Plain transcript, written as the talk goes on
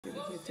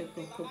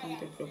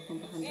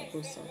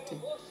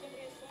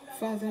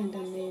Father, in the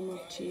name of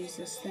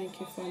Jesus, thank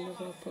you for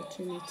another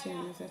opportunity,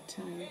 another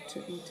time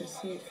to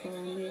intercede for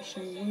our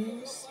nation,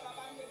 Wales.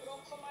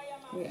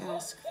 We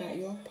ask that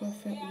your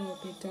perfect will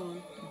be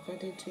done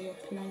according to your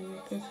plan,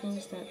 your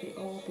purpose, that they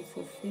all be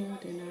fulfilled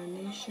in our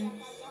nation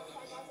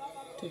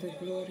to the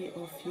glory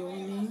of your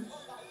name.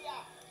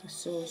 The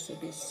souls will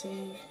be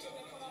saved,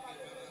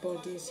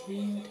 bodies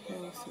healed,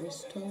 health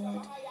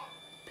restored,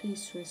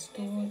 peace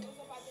restored.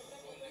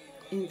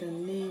 In the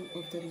name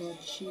of the Lord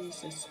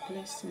Jesus,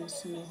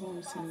 blessings in the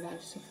homes and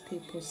lives of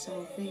people,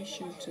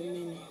 salvation to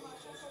many.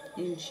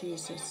 In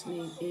Jesus'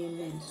 name,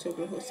 amen. So,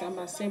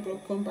 Brohosamba Sembro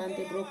Kumba and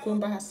the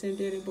Brokumba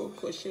Hasendere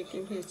Boko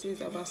shaking his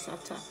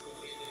Abasata.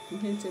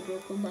 Hinte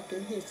Brokumba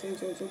can hit and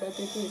Joba the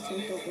Grace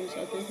and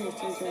Tokusha the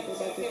hit and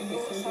Joba the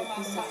Grace and the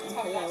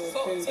Kumba will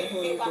praise the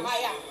Holy Ghost.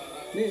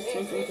 This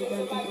is the Joba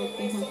the Brokumba can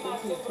hit and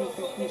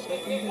Tokusha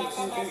the hit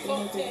and Joba the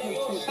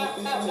hit and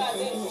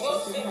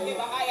Tokusha the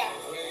higher.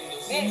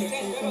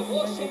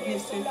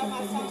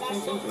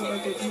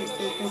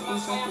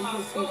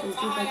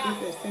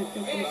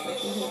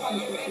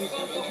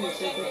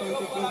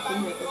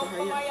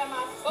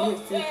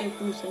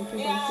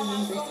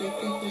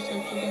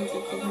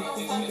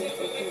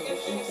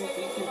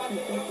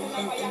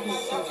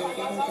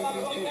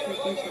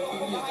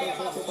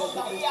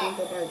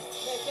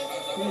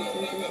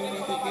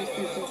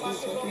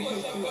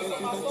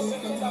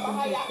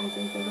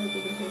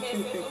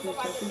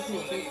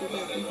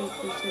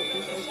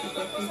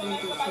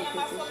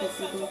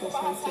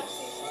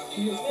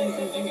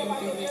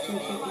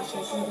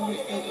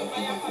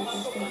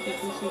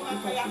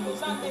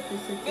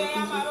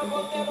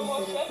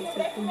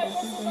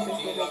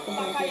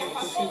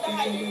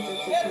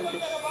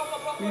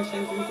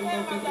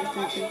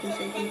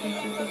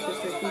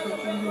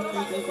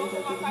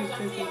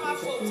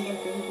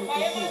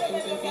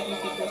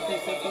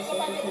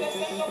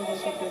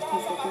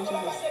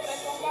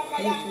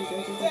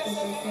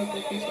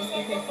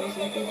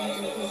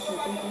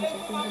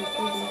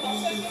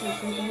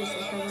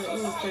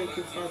 Yes, thank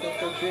you, Father,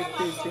 for great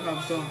things you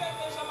have done.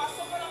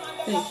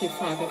 Thank you,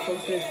 Father, for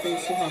great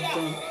things you have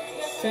done.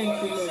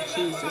 Thank you, Lord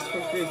Jesus, for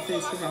great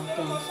things you have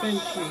done.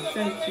 Thank you,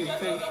 thank you,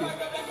 thank you.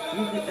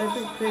 Give you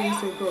every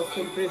praise, O God,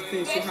 for great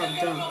things you have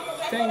done.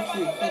 Thank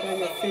you, Father,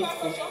 you're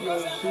faithful,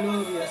 you're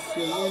glorious,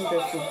 you're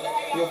wonderful,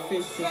 you're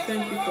faithful.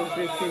 Thank you for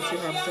great things you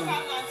have done.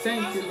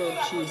 Thank you, Lord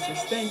Jesus.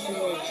 Thank you,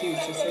 Lord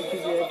Jesus. I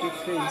give you every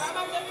praise.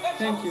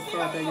 Thank you,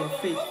 Father, you're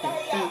faithful.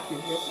 Thank you,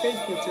 you're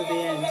faithful to the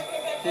end.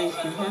 Thank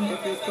you. Thank you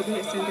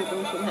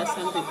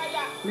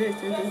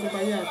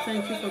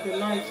for the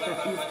life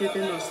that you've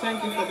given us.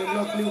 Thank you for the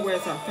lovely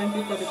weather. Thank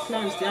you for the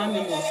plants, the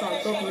animals,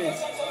 our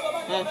governments,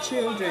 our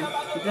children,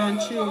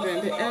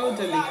 grandchildren, the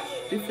elderly,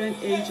 different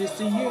ages,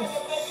 the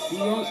youth, the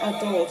young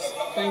adults.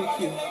 Thank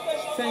you.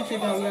 Thank you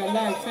that we're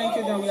alive. Thank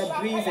you that we're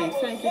breathing.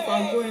 Thank you for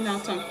our going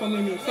out and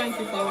coming in. Thank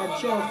you for our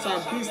jobs,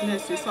 our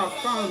businesses, our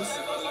farms,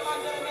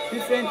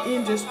 different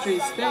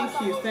industries.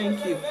 Thank you.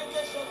 Thank you.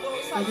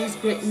 For this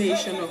great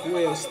nation of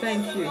Wales.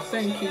 Thank you,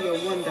 you're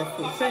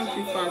wonderful. Thank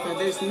you, Father,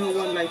 there's no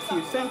one like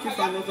you. Thank you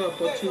for another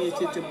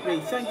opportunity to pray.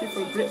 Thank you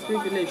for great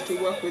privilege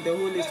to work with the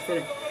Holy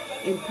Spirit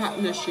in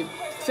partnership.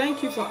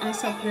 Thank you for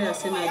answered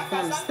prayers in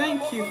advance.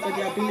 Thank you for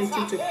the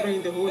ability to pray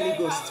in the Holy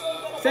Ghost.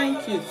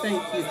 Thank you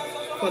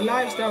for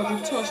lives that will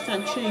be touched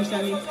and changed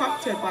and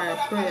impacted by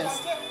our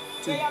prayers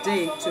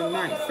today,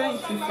 tonight.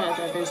 Thank you,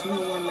 Father, there's no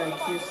one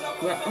like you.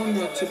 We're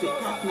honored to be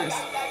partners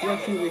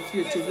working with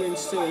you to win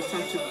souls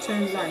and to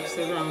turn lives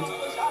around.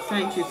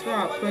 Thank you through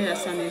our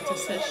prayers and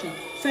intercession.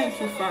 Thank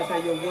you,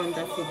 Father, you're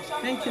wonderful.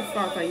 Thank you,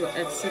 Father, you're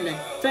excellent.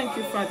 Thank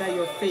you, Father,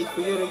 you're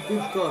faithful. You're a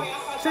good God.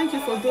 Thank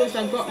you for those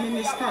that got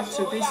ministered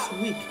to this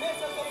week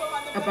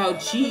about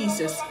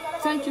Jesus.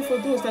 Thank you for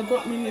those that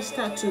got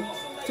ministered to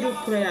through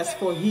prayers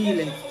for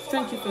healing.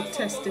 Thank you for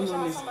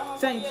testimonies.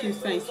 Thank you.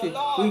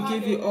 We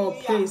give you all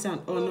praise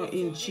and honor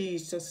in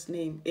Jesus'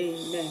 name.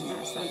 Amen.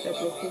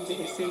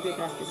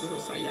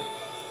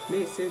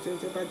 There's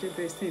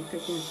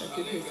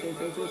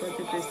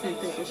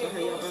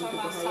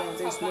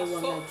no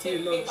one like you,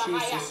 Lord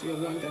Jesus, you're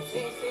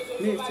wonderful.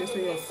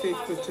 You're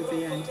faithful to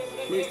the end.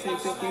 There's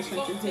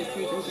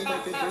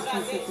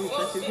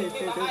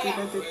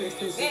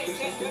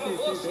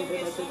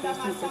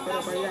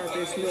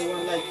no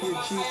one like you,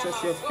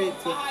 Jesus, you're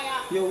faithful.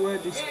 Your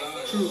word is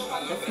true.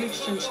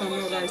 Affliction shall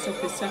not rise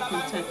up a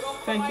second time.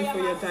 Thank you for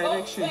your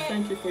direction.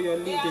 Thank you for your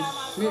leading.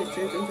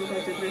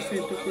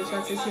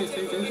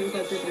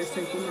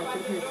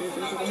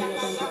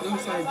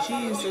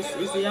 Jesus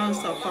is the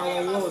answer for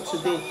our world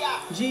today.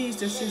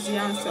 Jesus is the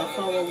answer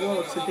for our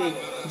world today.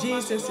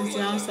 Jesus is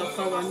the answer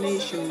for our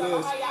nation,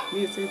 Lord.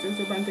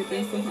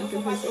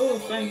 Oh,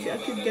 thank you. I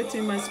keep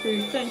getting my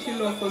spirit. Thank you,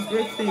 Lord, for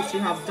great things you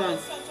have done.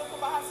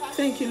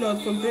 Thank you, Lord,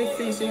 for great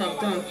things you have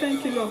done.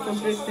 Thank you, Lord, for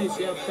great things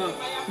you have done.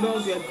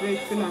 Lord, we are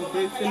grateful and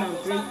grateful and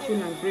grateful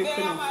and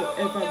grateful and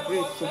forever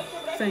grateful.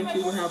 Thank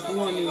you, we have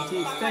won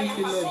indeed. Thank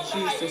you, Lord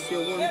Jesus,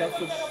 you're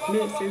wonderful.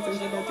 There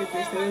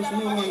is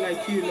no one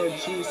like you, Lord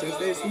Jesus.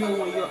 There is no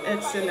one. You're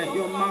excellent,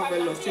 you're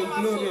marvelous, you're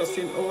glorious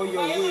in all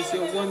your ways,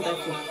 you're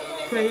wonderful.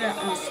 Prayer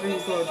answering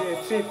God, you're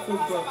a faithful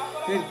God.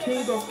 You're the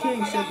King of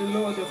Kings, you're the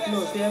Lord of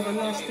Lords, the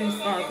everlasting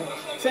Father.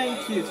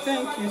 Thank you,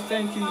 thank you,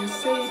 thank you. You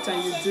say it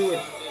and you do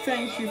it.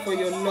 Thank you for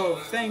your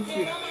love. Thank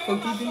you for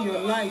giving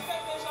your life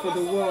for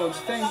the world.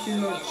 Thank you,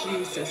 Lord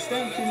Jesus.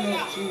 Thank you,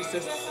 Lord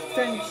Jesus.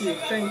 Thank you,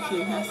 thank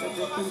you. For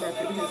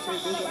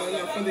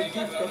the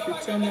gift of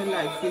eternal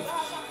life with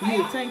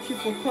you. Thank you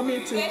for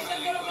coming to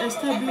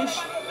establish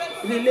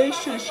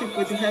relationship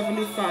with the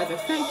Heavenly Father.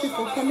 Thank you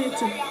for coming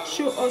to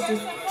show us the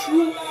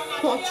true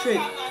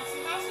portrait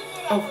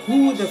of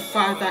who the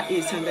Father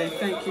is, and then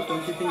thank you for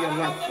giving your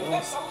life for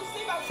us.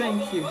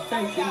 Thank you,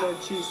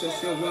 Lord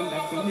Jesus, you're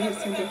wonderful.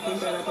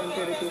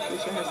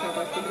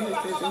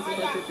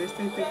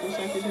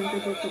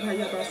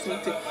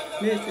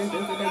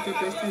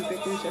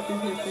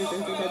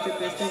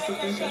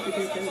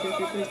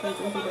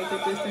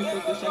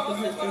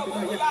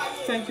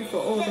 Thank you for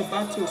all the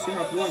battles you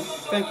have won.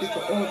 Thank you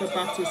for all the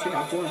battles you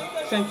have won.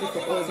 Thank you for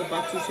all the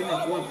battles you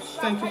have won.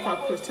 Thank you for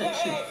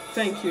protection.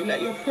 Thank you.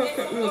 Let your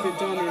perfect will be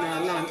done in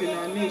our land, in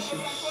our nation.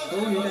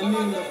 Oh, in the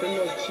name of the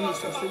Lord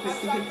Jesus.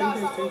 Thank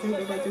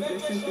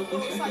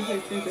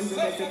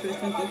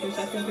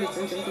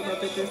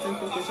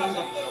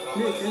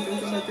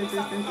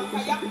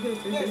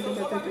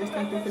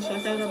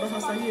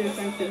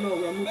you,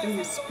 Lord. We are moving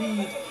with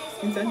speed.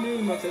 In the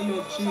name of the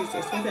Lord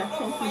Jesus, for the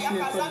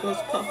accomplishment of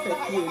God's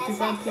perfect will,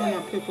 divine plan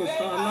and purpose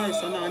for our lives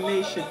and our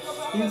nation.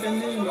 In the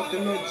name of the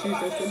Lord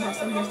Jesus, we have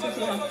some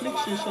merciful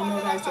affliction shall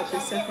not rise up a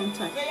second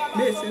time.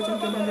 May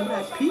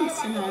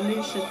peace in our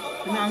nation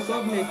and our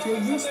government, your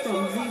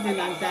wisdom, leading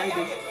and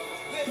guiding.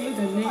 In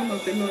the name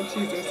of the Lord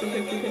Jesus,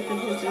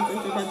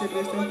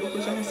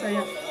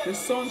 the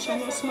sun shall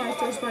not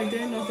smite us by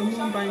day nor the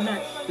moon by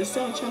night. The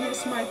sun shall not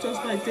smite us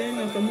by day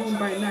nor the moon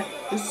by night.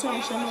 The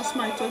sun shall not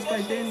smite us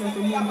by day nor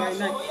the moon by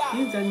night.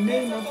 In the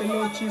name of the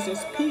Lord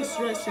Jesus, peace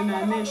rests in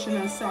our nation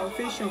and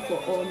salvation for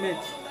all men.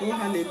 Oh,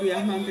 hallelujah.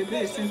 In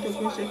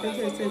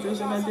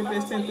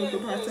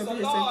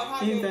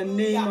the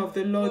name of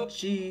the Lord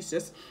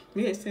Jesus.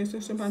 No,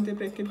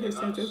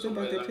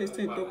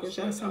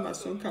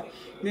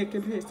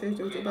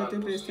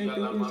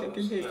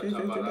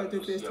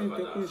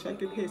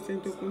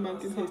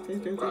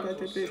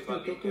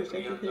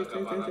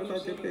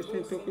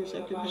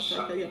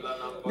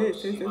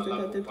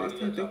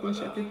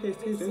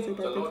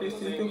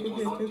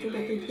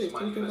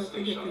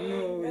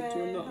 it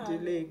will not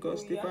delay.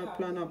 God's divine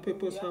plan and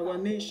purpose for our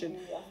nation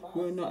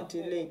will not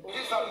delay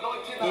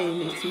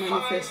in its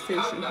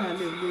manifestation.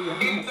 Hallelujah.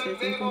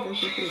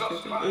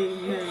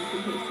 Amen.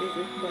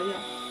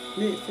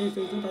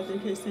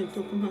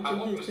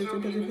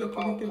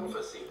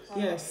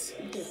 Yes.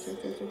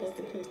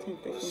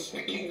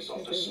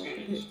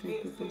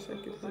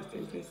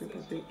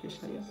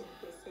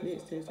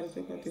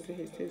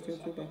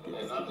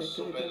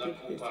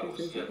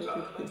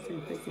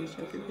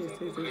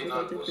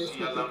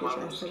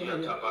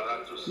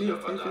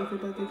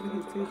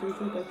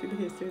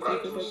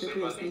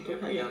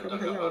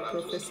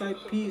 Prophesy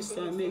peace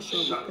to our nation.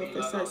 We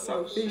prophesy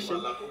salvation.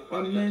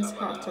 When men's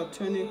hearts are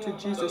turning to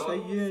Jesus, are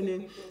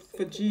yearning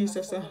for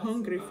Jesus, are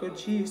hungry for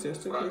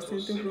Jesus.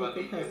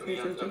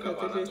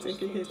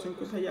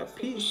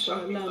 Peace for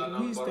our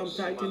land, wisdom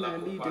guiding our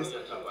leaders.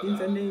 In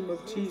the name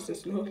of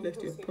Jesus, Lord,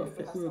 let your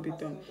perfect will be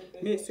done.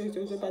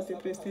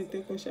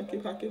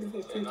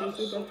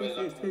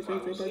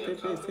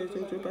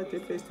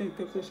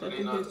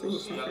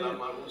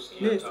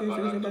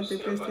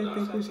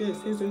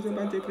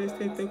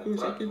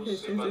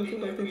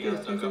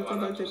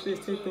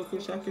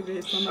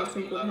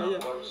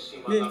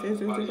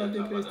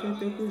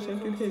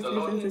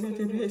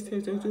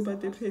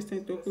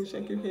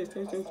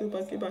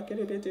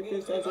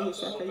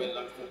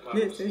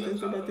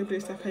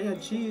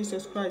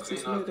 Jesus Christ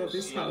is Lord of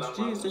this house.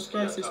 Jesus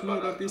Christ is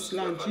Lord of this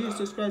land.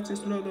 Jesus Christ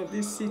is Lord of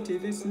this city,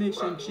 this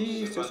nation.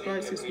 Jesus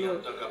Christ is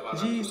Lord.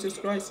 Jesus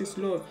Christ is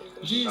Lord.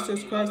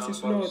 Jesus Christ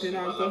is Lord in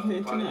our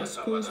government, in our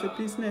schools, the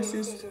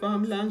businesses,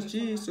 farmlands.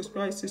 Jesus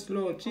Christ is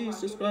Lord.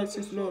 Jesus Christ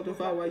is Lord of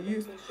our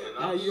youth,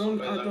 our young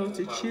adults,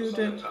 the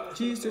children.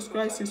 Jesus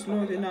Christ is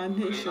Lord in our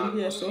nation.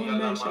 Yes, all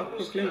men shall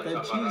proclaim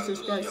that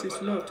Jesus Christ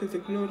is Lord to the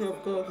glory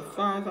of God the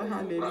Father.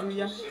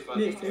 Hallelujah.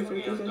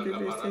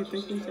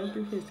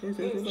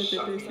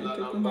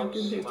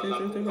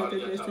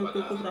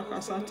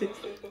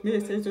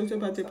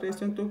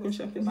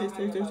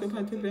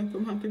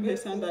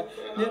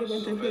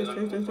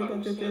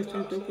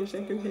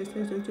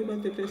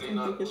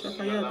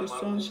 The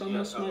sun shall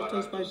not smite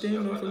us by day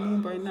nor the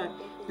moon by night.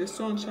 The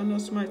sun shall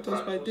not smite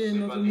us by day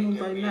nor the moon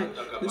by night.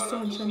 The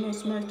sun shall not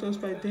smite us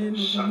by day nor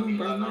the moon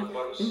by night.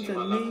 In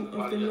the name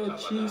of the Lord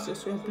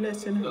Jesus, we are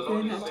blessing and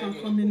going out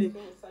and coming in.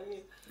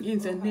 In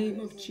the name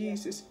of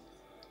Jesus.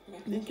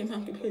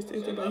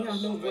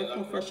 No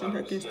weapon fashioned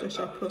against us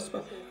shall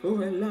prosper. Oh,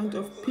 a land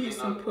of peace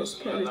and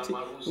prosperity.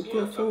 We'll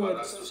go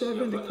forward,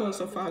 serving the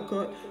cause of our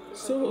God.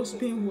 Souls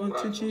being won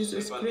to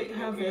Jesus. Great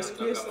harvest,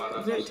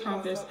 great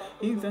harvest.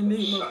 In the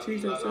name of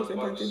Jesus.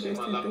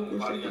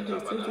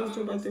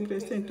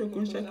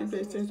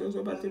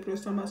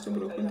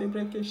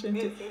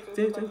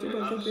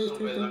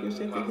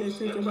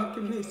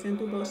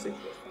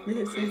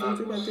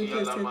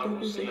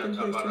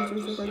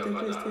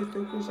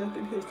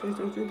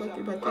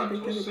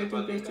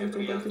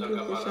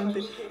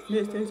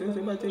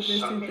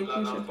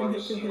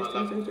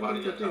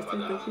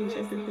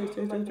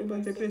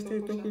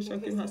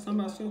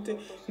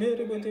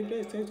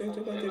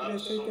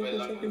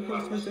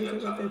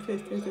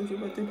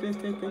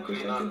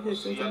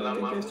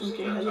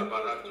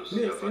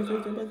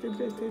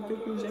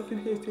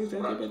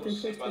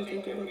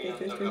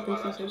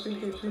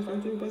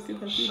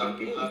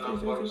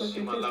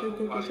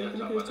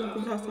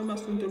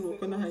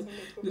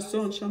 The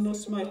sun shall not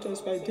smite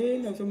us by day,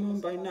 nor the moon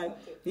by night.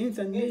 In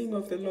the name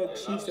of the Lord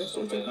Jesus.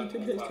 In the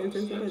name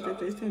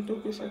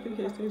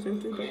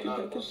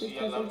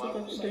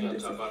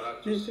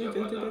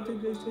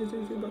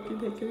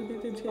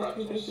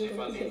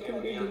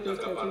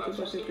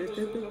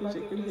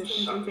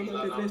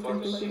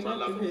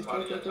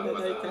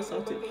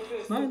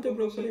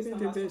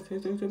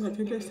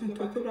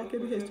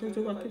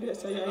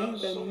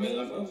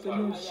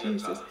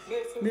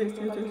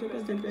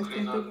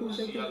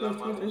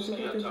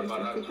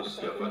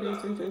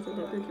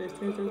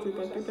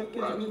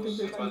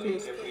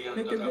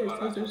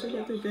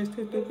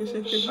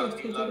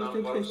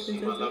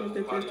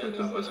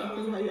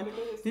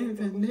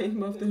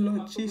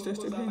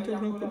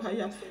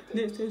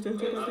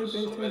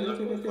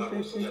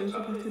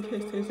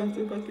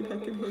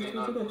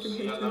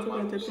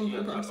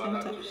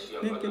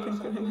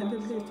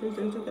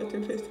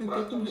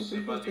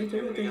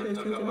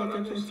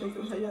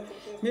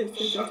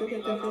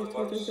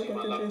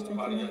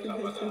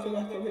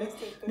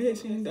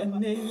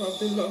of the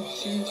Lord Jesus,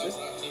 in the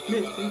name of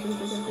the Lord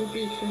Jesus.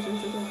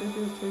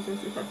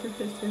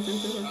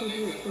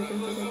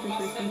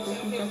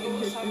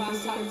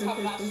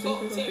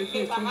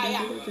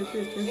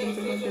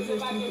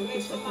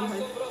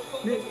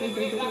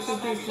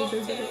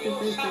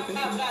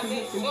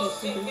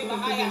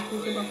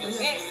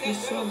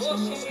 The sun shall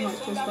not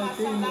smite us by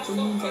day, nor the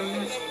moon by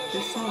night. The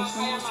sun shall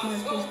not smite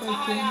us by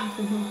day, nor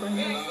the moon by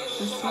night.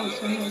 The sun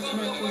shall not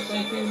smite us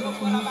by day, nor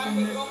the moon by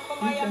night.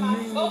 In the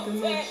name of the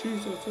Lord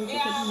Jesus, we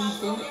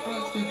go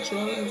out with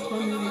joy and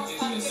coming with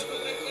peace.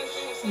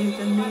 In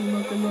the name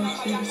of the Lord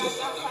Jesus.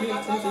 The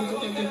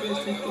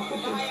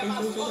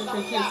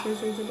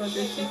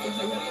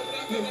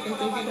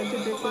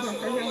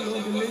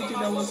lady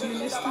that was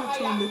ministered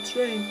to on the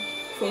train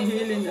for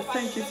healing,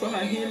 thank you for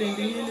her healing,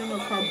 the healing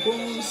of her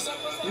bones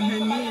in her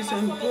knees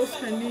and both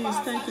her knees.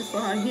 Thank you for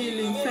her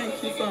healing.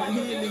 Thank you for her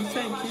healing.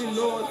 Thank you,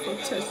 Lord, for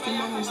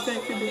testimonies.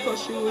 Thank you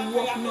because she will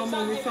walk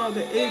normal without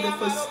the aid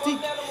of a stick.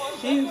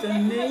 In the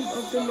name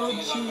of the Lord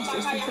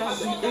Jesus, without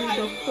the aid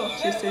of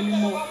crutches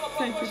anymore.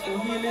 Thank you for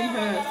healing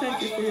her.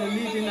 Thank you for your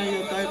leading and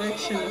your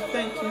direction.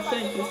 Thank you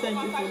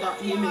for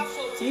that healing.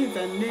 In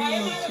the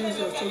name of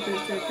Jesus.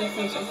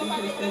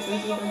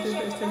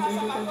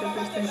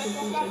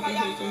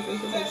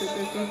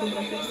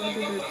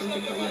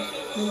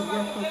 No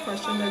weapon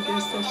fashioned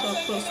against us shall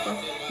prosper.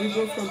 We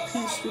go from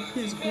peace to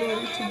peace,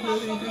 glory to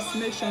glory in this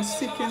nation,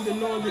 seeking the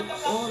Lord with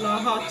all our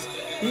hearts.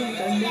 In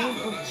the name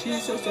of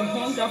Jesus, the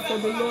hunger for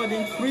the Lord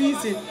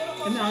increasing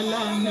in our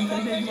land. In the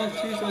name of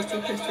Jesus,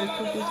 the sun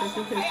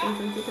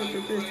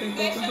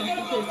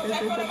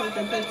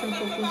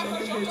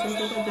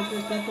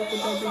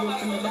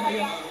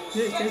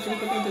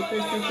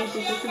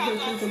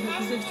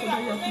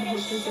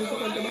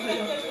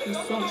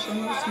shall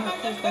not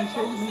smite us by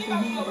day, nor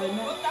the moon by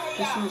night.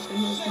 The sun shall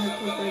not smite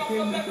us by day,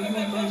 nor the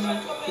moon by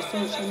night. The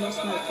sun shall not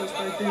smite us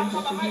by day,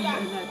 nor the moon by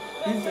night.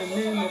 In the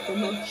name of the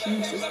Lord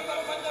Jesus.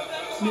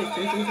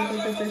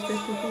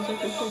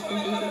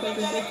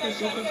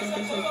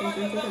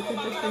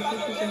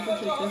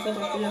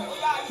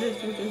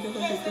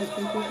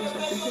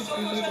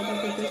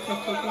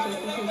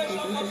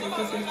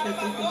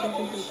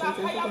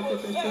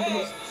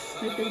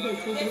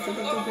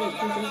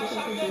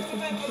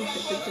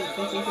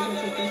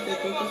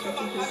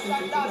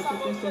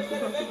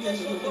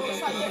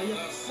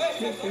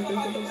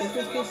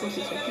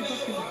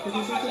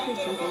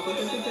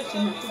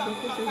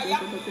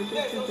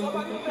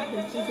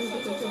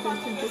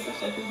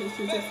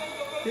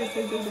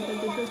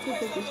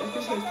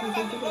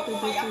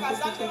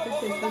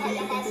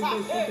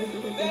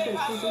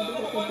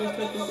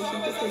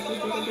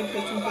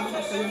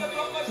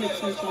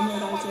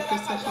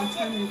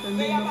 In the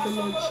name of the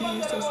Lord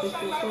Jesus, we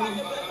perform.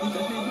 In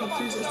the name of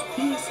Jesus,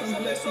 peace and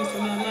blessings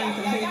in our life.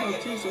 In the name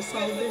of Jesus,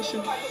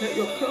 salvation. Let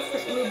your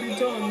perfect will be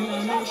done in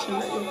our nation.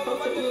 Let your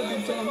perfect will be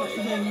done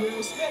in our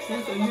wills. In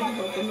the name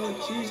of the Lord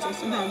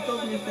Jesus, in our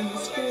government, in the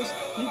schools.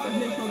 In the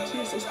name of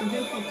Jesus, the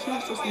name of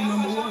Jesus, the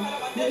number one.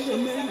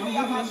 men and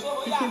women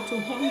begin to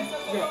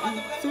hunger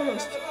and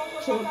thirst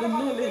for the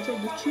knowledge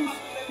of the truth.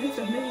 In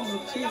the name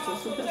of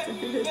Jesus,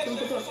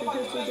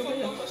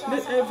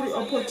 let every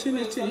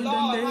opportunity in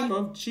the name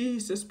of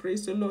Jesus,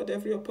 praise the Lord,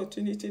 every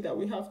opportunity that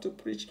we have to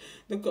preach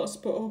the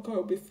gospel, oh God,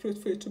 will be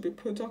fruitful, to be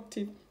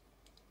productive.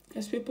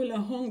 As people are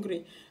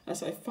hungry,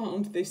 as I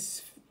found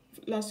this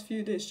last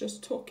few days,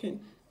 just talking,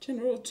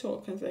 general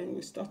talk, and then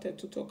we started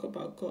to talk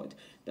about God.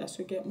 That's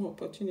we get more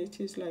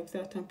opportunities like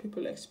that, and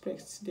people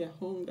express their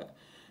hunger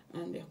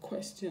and their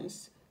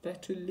questions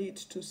that will lead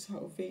to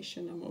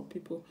salvation, and more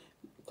people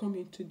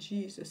coming to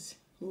Jesus.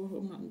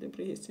 Oh man, the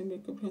praise him,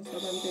 make up in the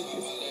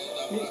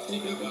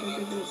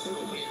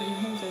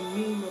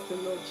name of the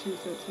Lord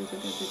Jesus.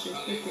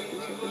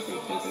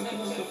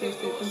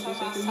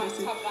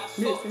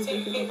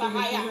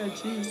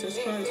 Jesus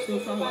Christ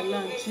over our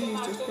land,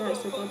 Jesus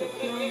Christ over the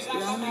plants, the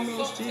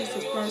animals,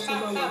 Jesus Christ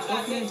over our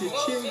government, the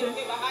children,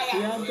 the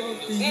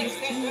adults, the youth,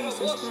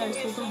 Jesus Christ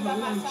over our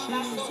land,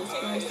 Jesus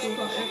Christ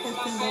over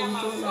everything that we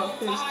do our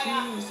face,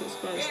 Jesus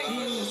Christ,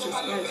 Jesus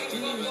Christ,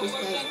 Jesus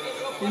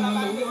Christ. The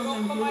number one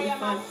and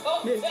glorified.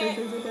 Let's say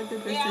the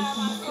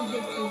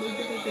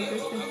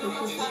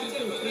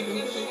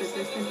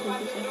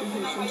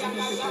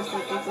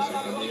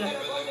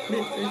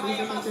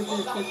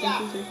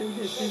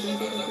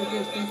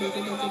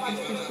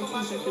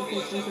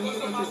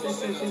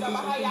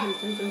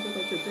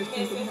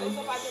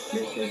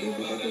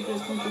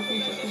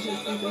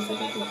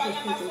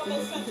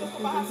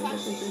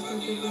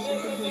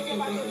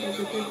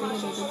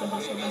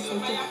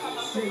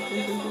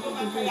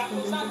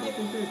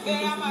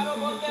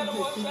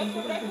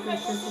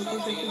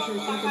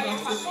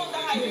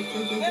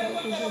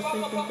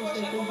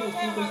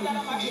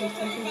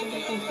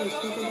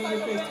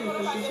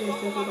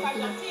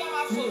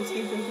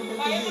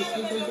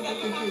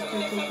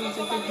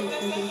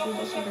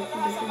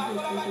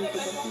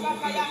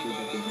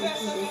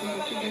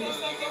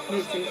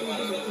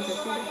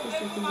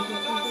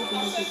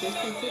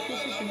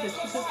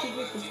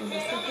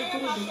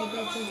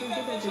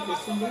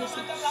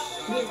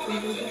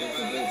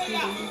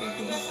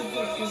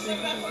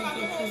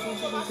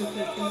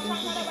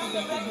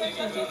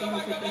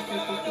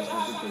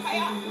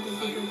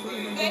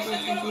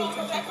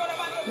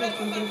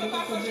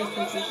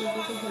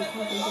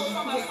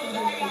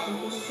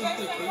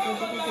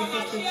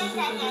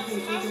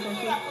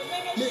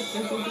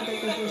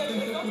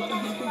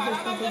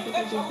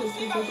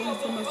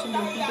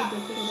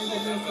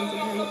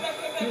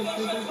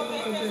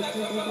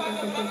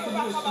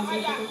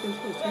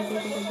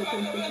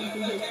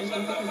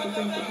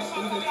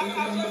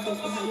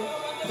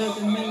that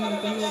the name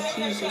of the Lord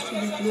Jesus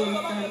will be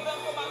glorified,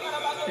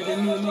 that the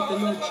name of the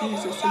Lord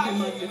Jesus will be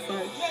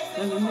magnified,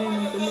 that the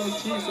name of the Lord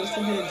Jesus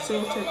will be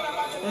exalted,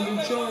 that the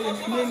joy of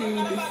many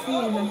will be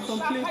full and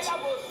complete.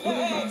 By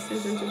the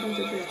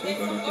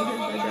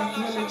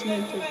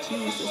acknowledgement of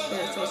Jesus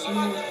Christ as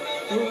Lord,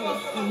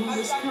 and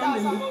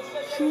understanding the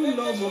true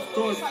love of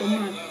God for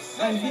man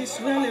and his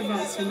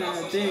relevance in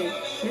our day. I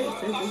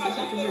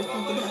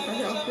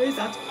pray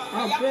that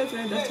our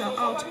brethren that are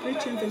out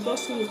preaching the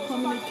gospel will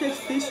communicate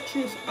this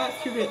truth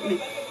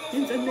accurately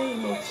in the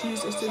name of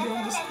Jesus, to the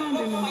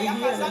understanding of the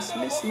hearers,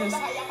 listeners,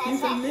 in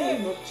the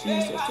name of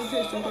Jesus.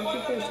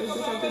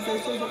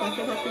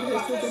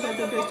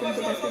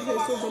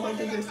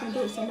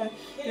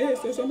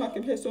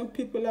 Some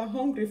people are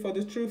hungry for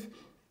the truth.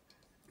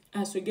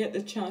 As we get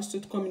the chance to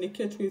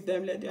communicate with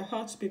them, let their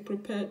hearts be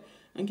prepared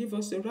and give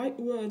us the right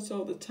words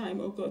all the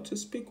time, oh God, to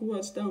speak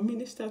words that will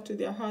minister to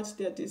their hearts,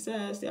 their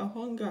desires, their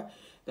hunger,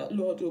 that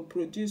Lord will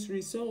produce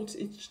results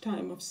each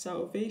time of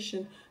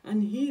salvation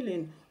and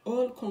healing,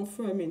 all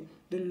confirming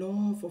the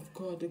love of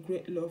God, the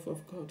great love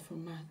of God for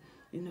man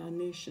in our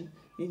nation.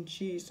 In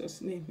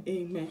Jesus' name,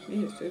 amen.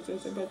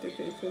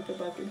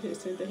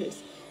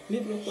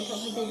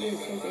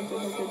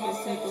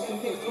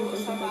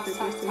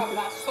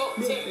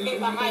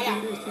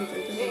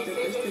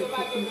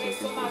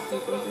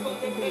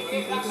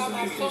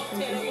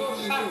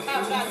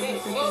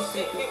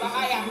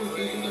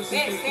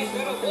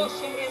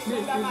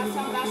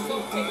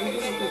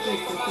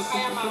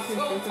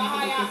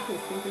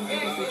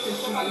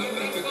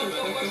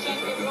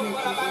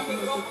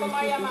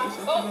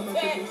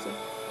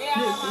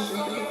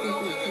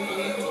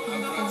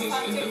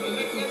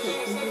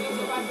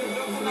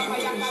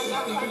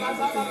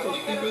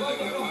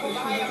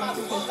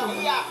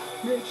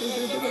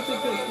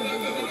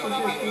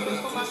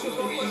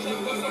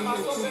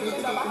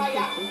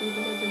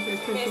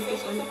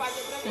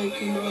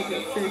 Thank you, Lord,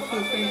 you're faithful.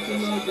 Thank you,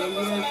 Lord, you're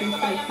worthy.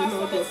 Thank you,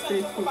 Lord, you're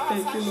faithful.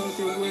 Thank you, Lord,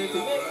 you're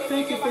worthy.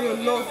 Thank you for your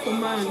love for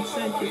man.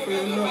 Thank you for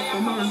your love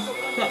for man.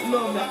 That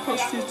love that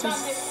caused you to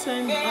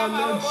send our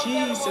Lord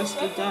Jesus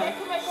to die.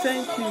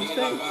 Thank you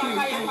for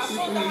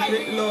your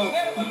great love.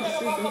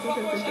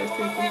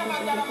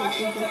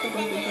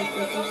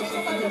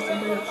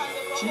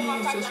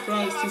 Jesus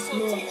Christ is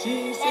Lord.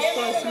 Jesus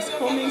Christ is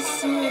coming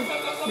soon.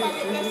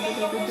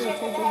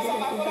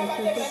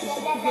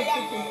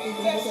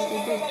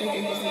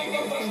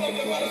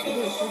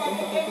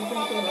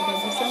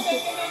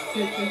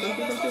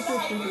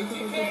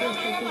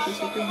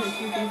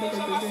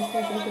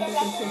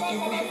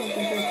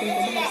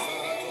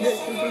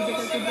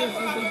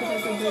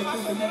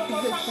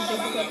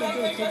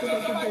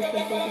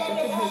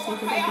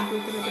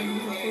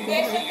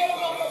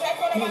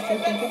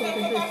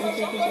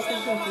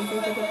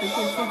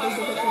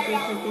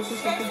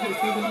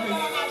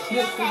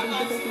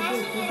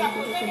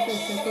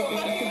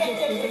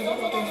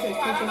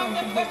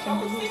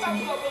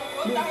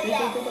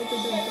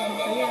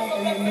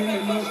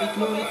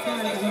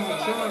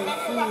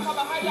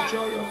 The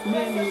joy of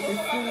men will be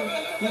full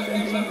in the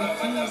name of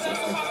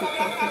Jesus.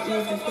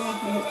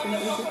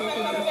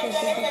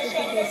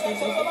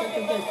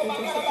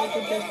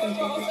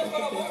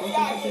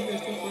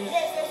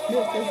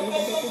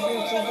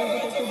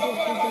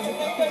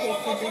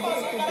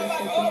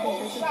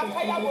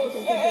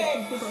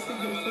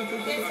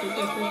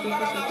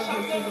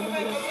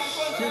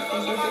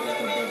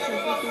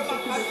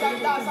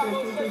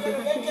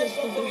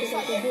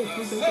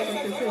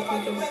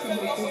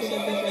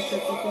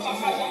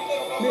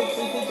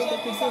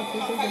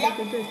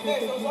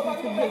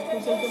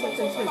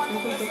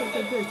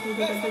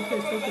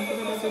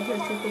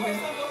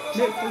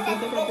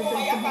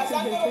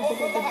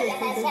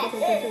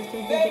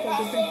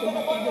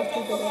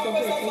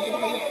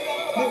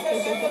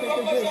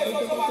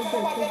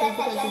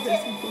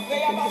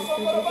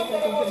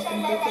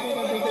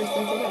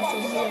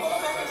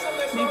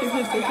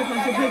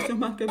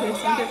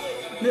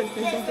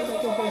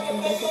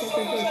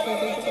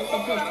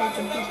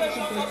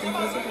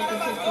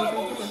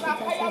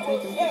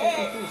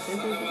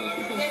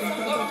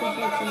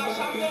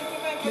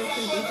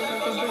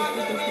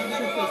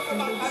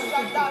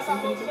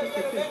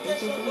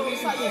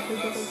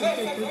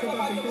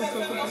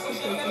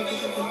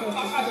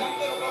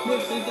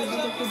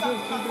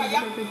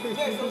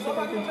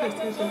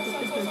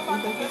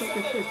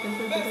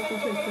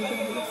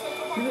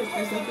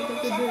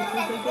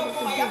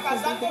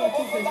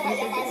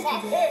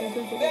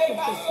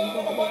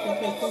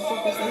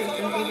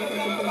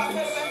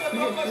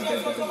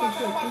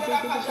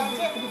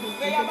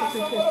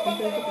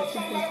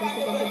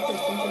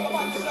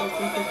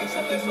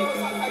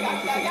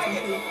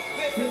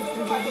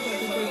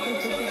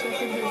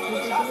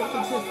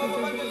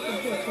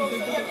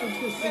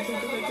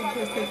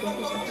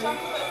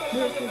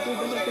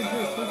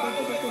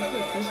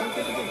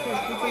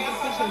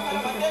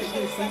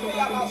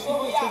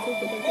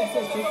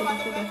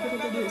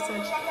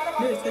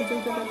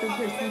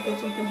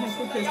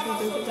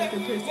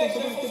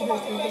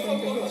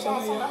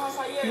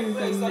 In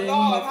the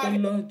name of the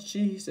Lord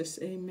Jesus,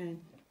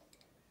 amen.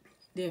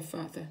 Dear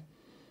Father,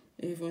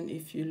 even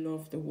if you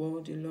love the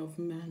world, you love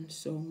man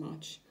so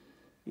much,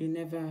 you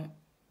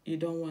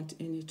don't want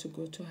any to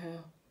go to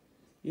hell.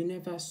 You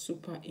never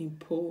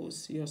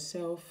superimpose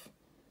yourself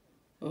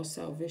or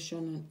salvation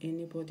on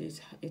anybody.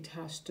 It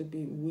has to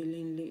be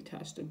willingly. It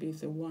has to be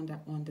the one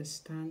that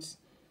understands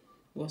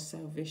what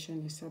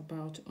salvation is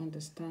about,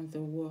 understand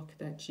the work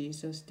that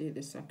Jesus did,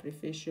 the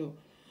sacrificial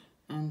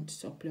and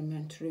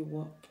supplementary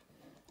work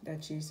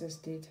that Jesus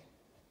did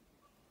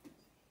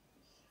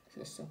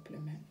to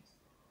supplement.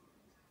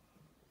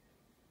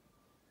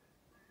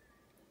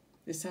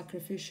 The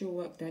sacrificial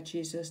work that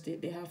Jesus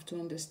did, they have to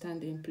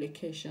understand the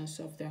implications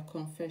of their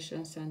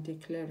confessions and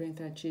declaring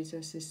that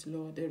Jesus is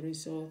Lord, the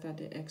result that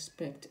they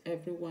expect.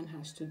 Everyone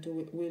has to do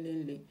it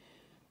willingly.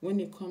 When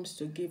it comes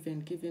to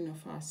giving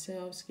of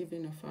ourselves,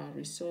 giving of our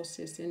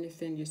resources,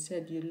 anything, you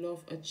said you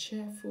love a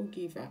cheerful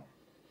giver.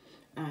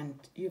 And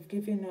you've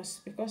given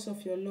us, because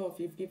of your love,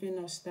 you've given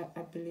us that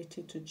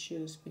ability to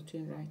choose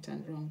between right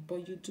and wrong.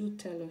 But you do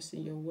tell us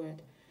in your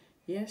word,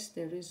 yes,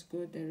 there is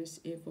good, there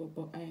is evil,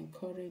 but I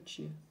encourage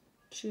you,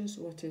 choose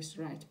what is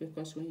right,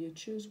 because when you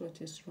choose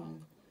what is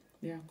wrong,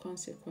 there are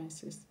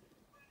consequences.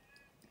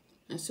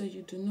 And so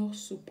you do not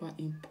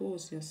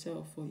superimpose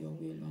yourself or your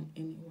will on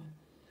anyone.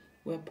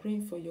 We're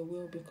praying for your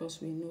will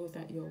because we know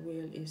that your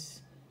will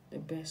is the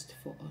best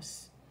for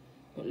us.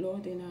 But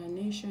Lord, in our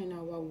nation, in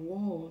our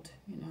world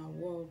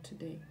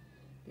today,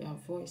 there are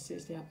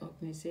voices, there are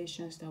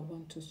organizations that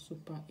want to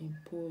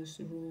superimpose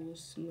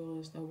rules,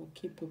 laws that will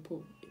keep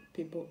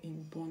people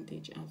in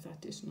bondage, and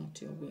that is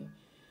not your will.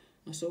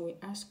 And so we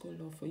ask, O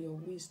Lord, for your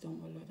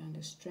wisdom, O Lord, and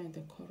the strength,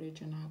 the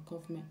courage in our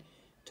government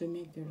to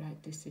make the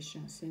right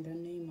decisions. In the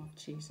name of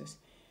Jesus,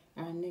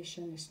 our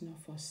nation is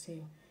not for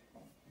sale.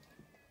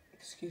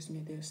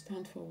 They'll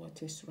stand for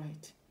what is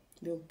right.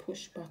 They'll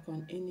push back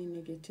on any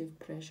negative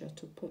pressure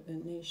to put the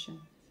nation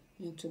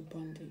into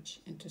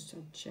bondage, into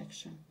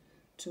subjection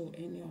to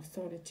any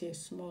authority, a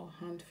small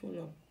handful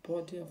of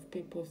body of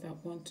people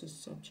that want to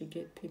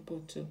subjugate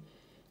people to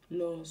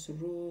laws,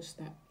 rules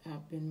that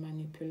have been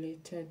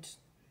manipulated,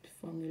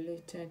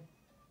 formulated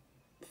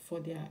for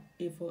their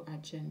evil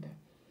agenda.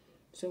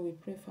 So we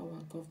pray for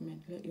our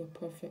government. Let your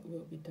perfect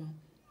will be done.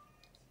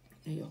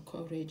 Let your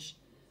courage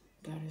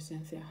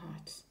garrison their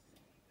hearts.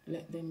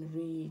 Let them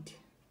read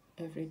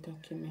every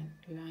document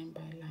line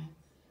by line.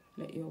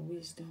 Let your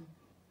wisdom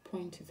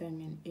point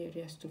them in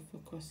areas to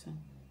focus on.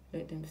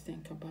 Let them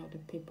think about the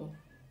people,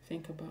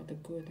 think about the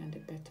good and the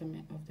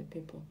betterment of the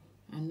people,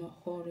 and not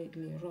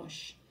hurriedly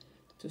rush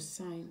to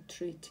sign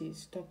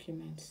treaties,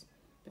 documents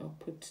that will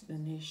put the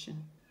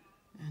nation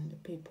and the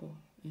people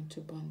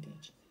into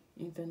bondage.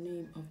 In the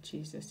name of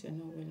Jesus, you're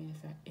not willing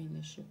that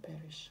any should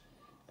perish,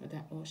 but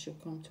that all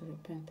should come to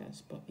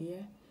repentance. But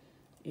here,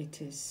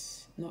 it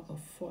is not a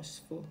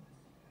forceful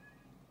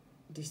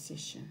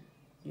decision.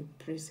 You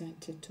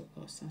present it to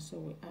us, and so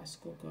we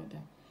ask, oh God,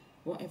 that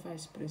whatever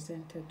is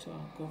presented to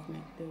our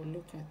government, they will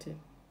look at it,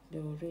 they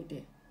will read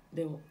it,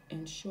 they will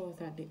ensure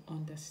that they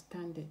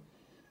understand it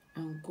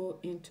and go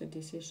into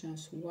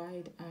decisions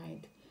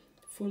wide-eyed,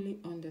 fully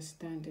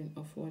understanding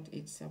of what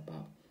it's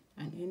about.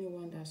 And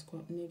anyone that's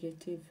got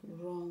negative,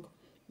 wrong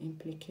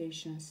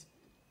implications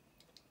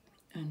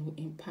and will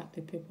impact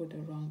the people the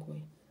wrong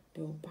way,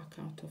 they will back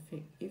out of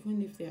it.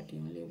 Even if they are the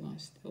only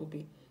ones, they will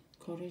be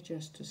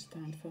courageous to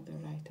stand for the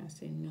right and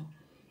say, no,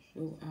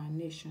 our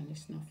nation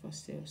is not for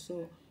sale.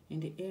 So in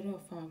the area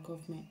of our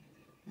government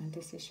and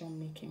decision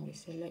making, we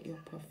say, let your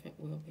perfect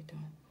will be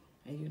done,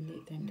 and you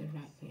lead them the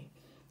right way.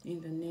 In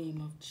the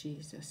name of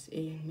Jesus,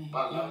 amen.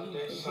 Our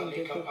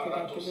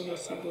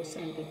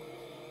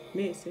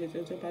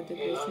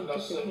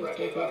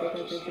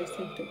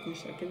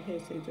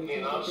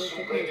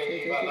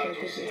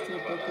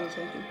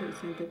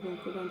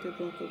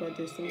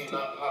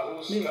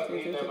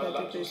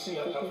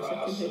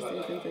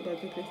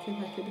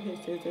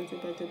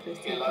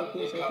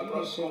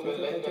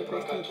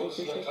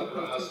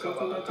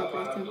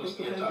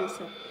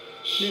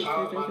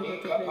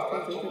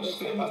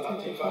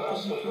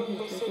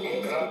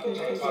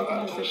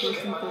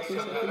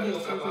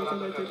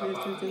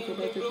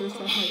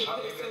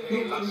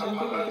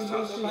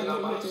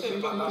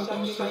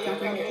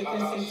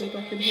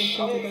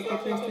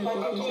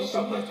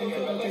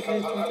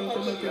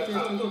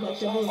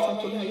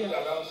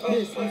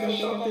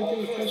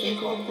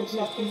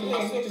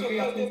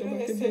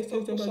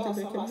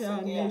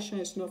nation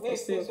is not for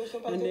sale.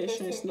 Our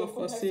nation is not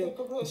for sale.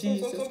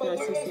 Jesus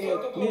Christ is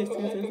Lord.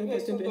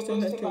 Let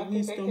your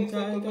wisdom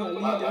guide our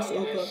leaders, O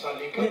God.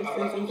 Let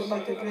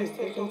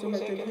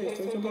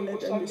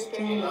them be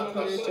strong and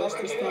courageous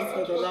to stand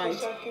for the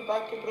right.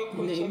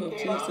 In the name of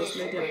Jesus,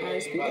 let their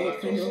eyes be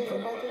open, O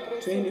God,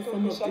 to any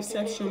form of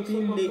deception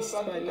being laced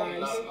by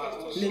lies,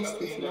 laced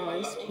with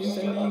lies. In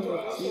the name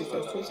of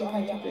Jesus.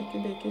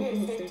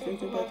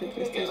 Thank you,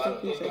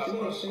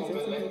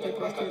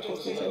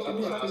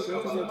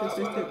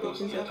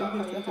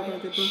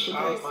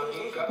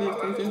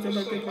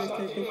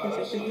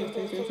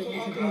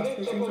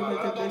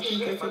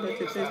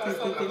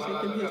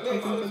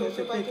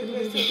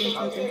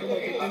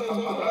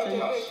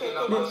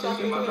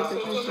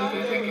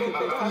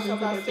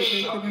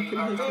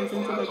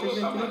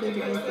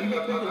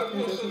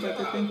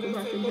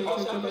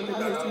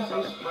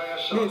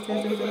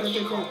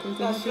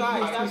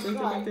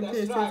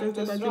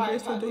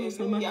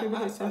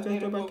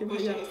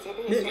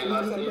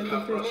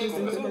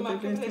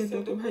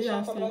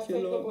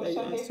 Lord, that you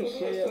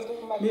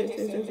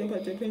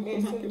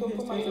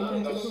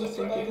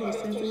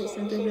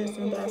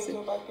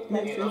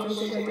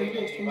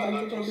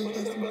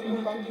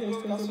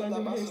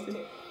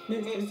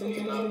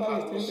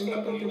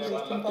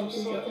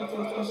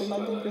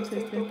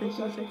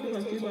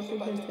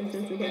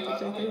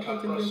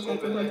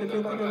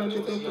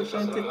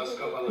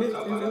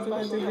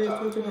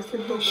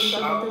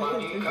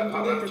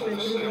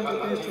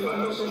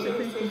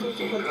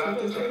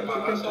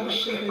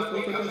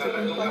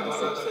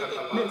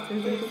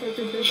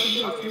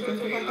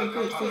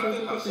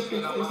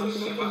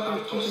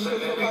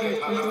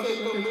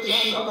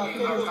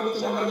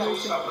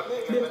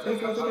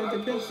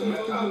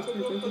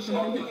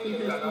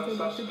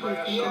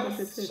prayers.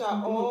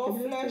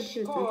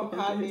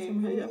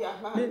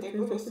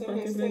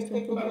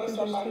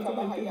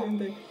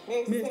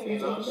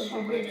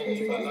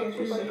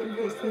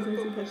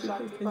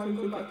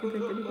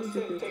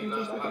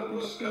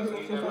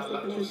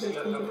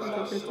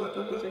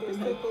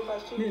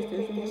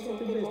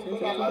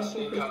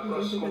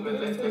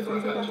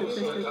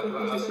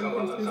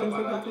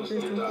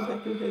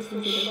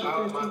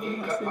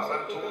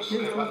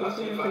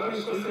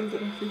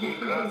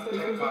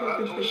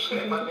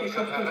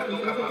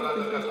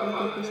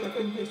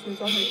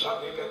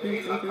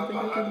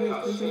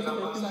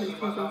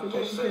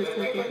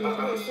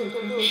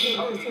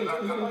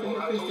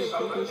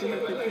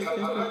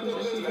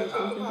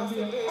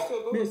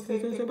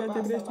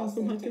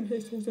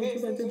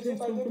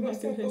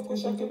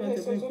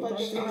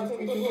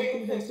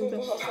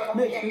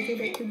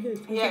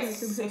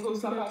 Yes,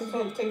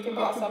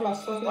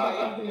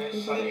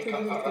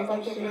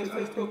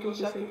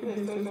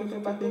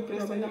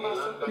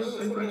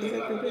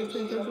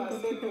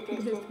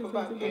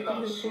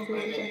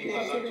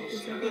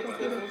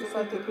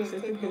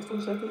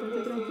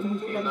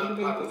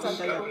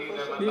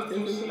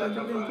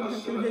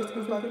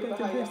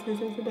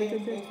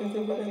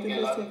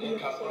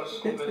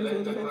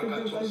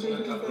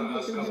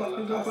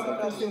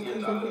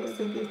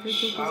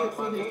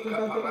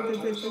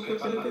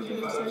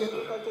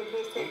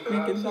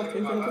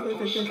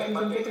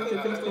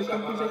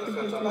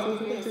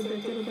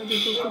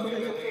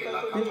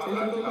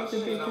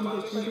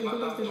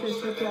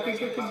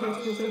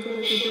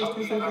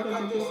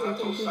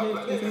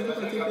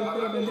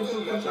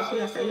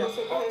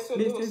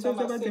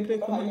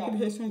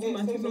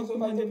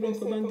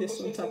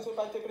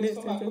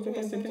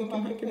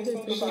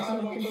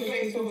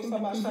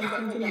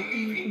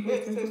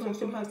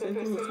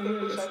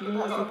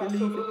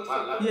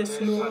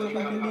 Yes, Lord,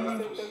 we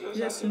believe.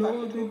 Yes,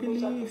 Lord, we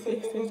believe.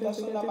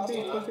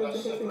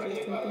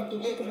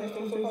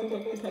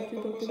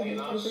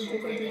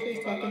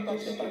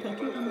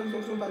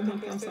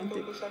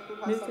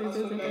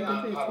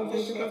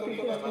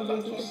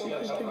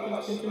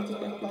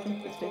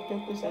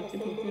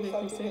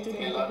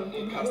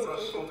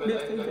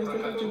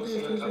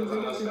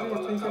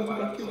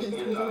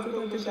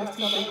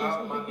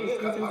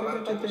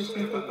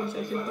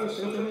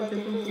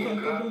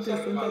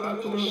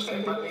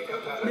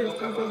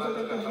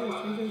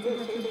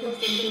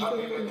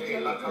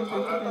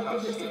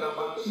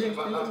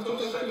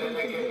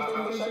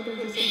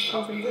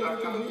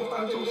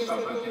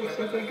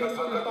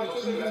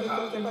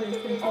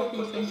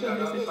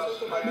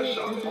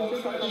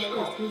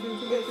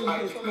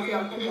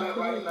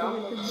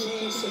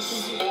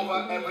 Jesus,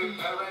 over every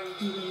parent,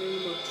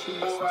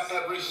 over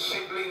every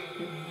sibling,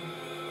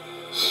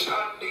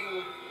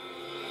 standing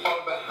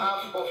on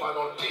behalf of an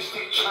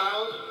autistic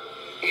child,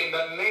 in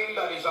the name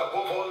that is above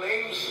all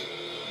names,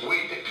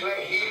 we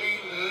declare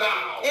healing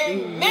now.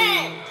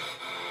 Amen.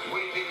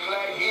 We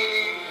declare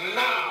healing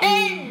now.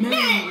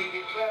 Amen. We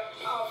declare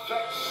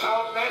perfect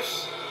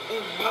soundness,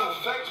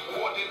 perfect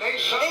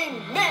coordination.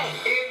 Amen.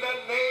 In the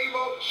name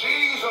of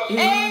Jesus.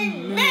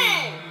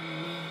 Amen.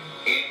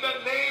 In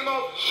the name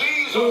of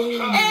Jesus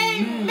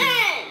Christ.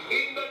 Amen.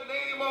 In the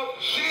name of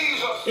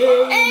Jesus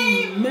Christ.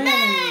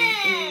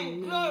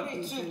 Amen.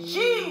 Glory to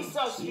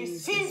Jesus.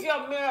 Receive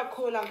your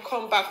miracle and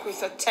come back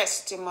with a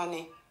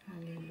testimony.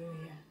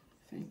 Hallelujah.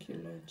 Thank you,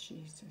 Lord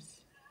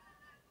Jesus.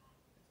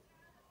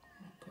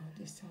 Our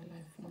God is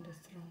alive on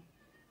the throne.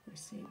 We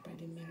see it by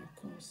the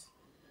miracles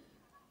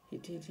He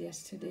did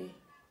yesterday,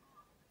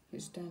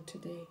 He's done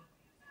today,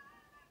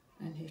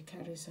 and He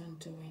carries on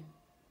doing.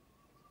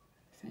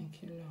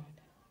 Thank you, Lord.